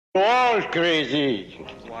You're all crazy.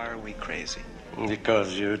 Why are we crazy?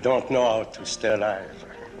 Because you don't know how to stay alive.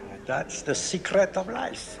 That's the secret of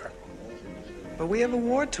life. But we have a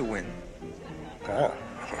war to win.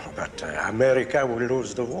 But America will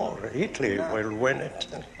lose the war. Italy will win it.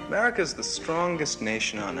 America's the strongest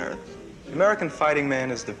nation on earth. The American fighting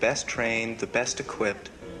man is the best trained, the best equipped,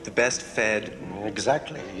 the best fed.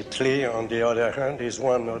 Exactly. Italy, on the other hand, is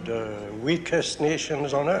one of the weakest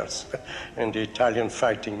nations on earth. And the Italian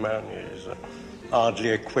fighting man is hardly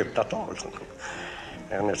equipped at all.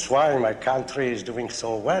 And it's why my country is doing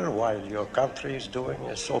so well while your country is doing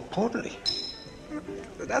so poorly.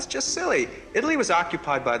 That's just silly. Italy was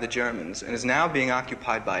occupied by the Germans and is now being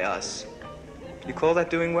occupied by us. You call that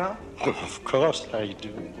doing well? Of course I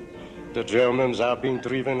do. The Germans are being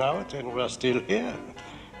driven out and we're still here.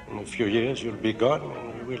 In a few years you'll be gone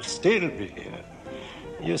and we will still be here.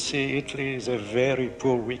 You see, Italy is a very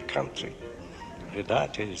poor, weak country. And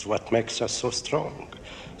that is what makes us so strong.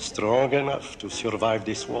 Strong enough to survive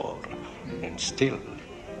this war and still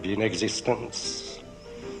be in existence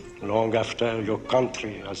long after your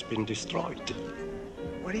country has been destroyed.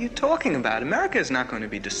 What are you talking about? America is not going to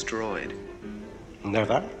be destroyed.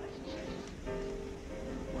 Never.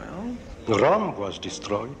 Well? Rome was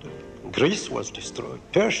destroyed. Greece was destroyed.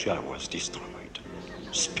 Persia was destroyed.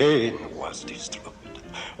 Spain was destroyed.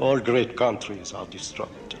 All great countries are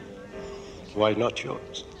destroyed. Why not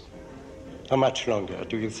yours? How much longer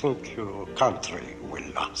do you think your country will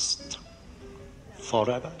last?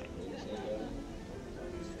 Forever?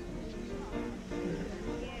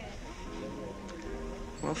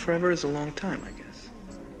 Well, forever is a long time, I guess.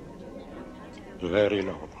 Very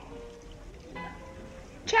long.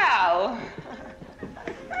 Ciao.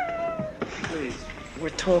 Please, we're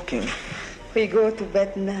talking. We go to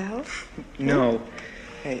bed now? No.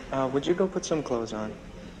 Hey, would you go put some clothes on?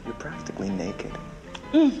 You're practically naked.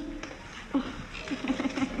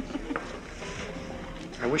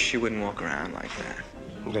 I wish she wouldn't walk around like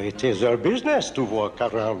that. It is her business to walk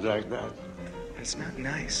around like that. It's not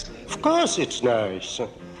nice. Of course it's nice.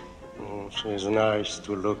 She's nice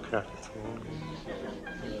to look at.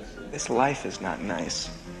 This life is not nice.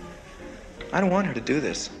 I don't want her to do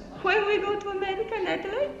this. When we go to America,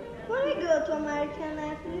 Nately? When we go to America,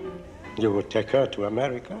 Nately? You would take her to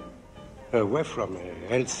America? Away from a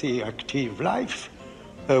healthy, active life?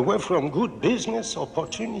 Away from good business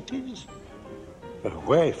opportunities?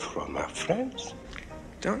 Away from her friends?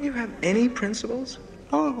 Don't you have any principles?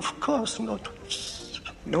 Oh, of course not.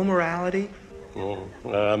 No morality? Oh,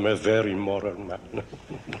 I'm a very moral man.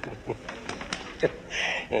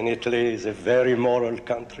 And Italy is a very moral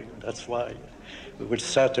country. That's why we will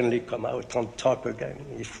certainly come out on top again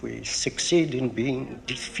if we succeed in being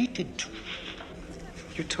defeated.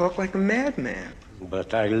 You talk like a madman.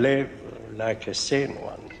 But I live like a sane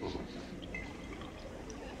one.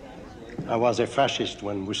 I was a fascist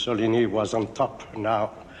when Mussolini was on top.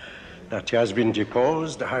 Now that he has been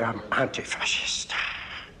deposed, I am anti-fascist.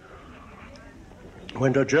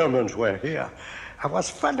 When the Germans were here, I was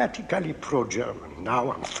fanatically pro-German.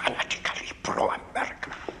 Now I'm fanatically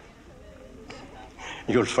pro-American.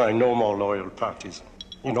 You'll find no more loyal parties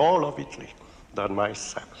in all of Italy than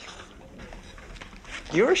myself.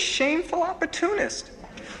 You're a shameful opportunist.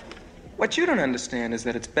 What you don't understand is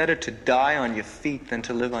that it's better to die on your feet than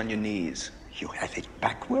to live on your knees. You have it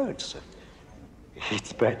backwards.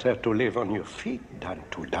 It's better to live on your feet than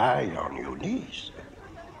to die on your knees.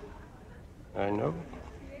 I know.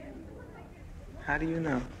 How do you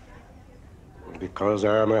know? Because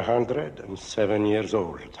I am 107 years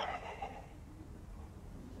old.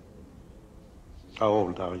 How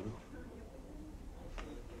old are you?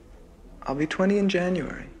 I'll be 20 in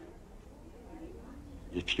January.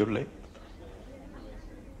 If you live.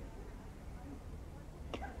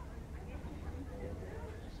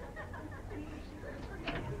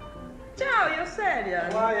 Ciao, io seria.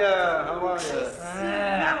 How are ya? How are ya?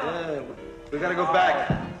 Yeah, we gotta go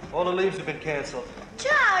back. All the leaves have been canceled.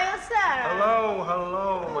 Ciao, io Sarah.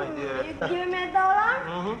 Hello, my dear. You give me $1?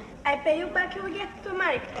 Mm-hmm. I pay you back when we get to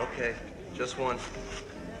America. Okay, just one.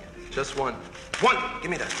 Just one. One!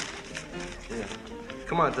 Give me that. Yeah.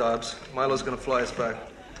 Come on, Dobbs. Milo's gonna fly us back.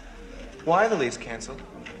 Why are the leaves canceled?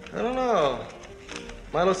 I don't know.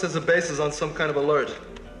 Milo says the base is on some kind of alert.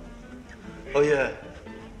 Oh, yeah.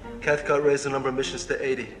 Cathcart raised the number of missions to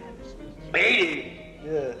 80. 80?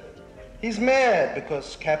 Yeah. He's mad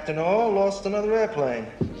because Captain Hall lost another airplane.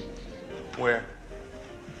 Where?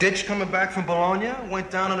 Ditch coming back from Bologna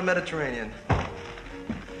went down in the Mediterranean.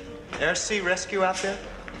 Air Sea Rescue out there?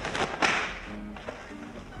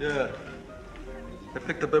 Yeah. They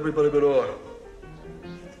picked up everybody but Orr.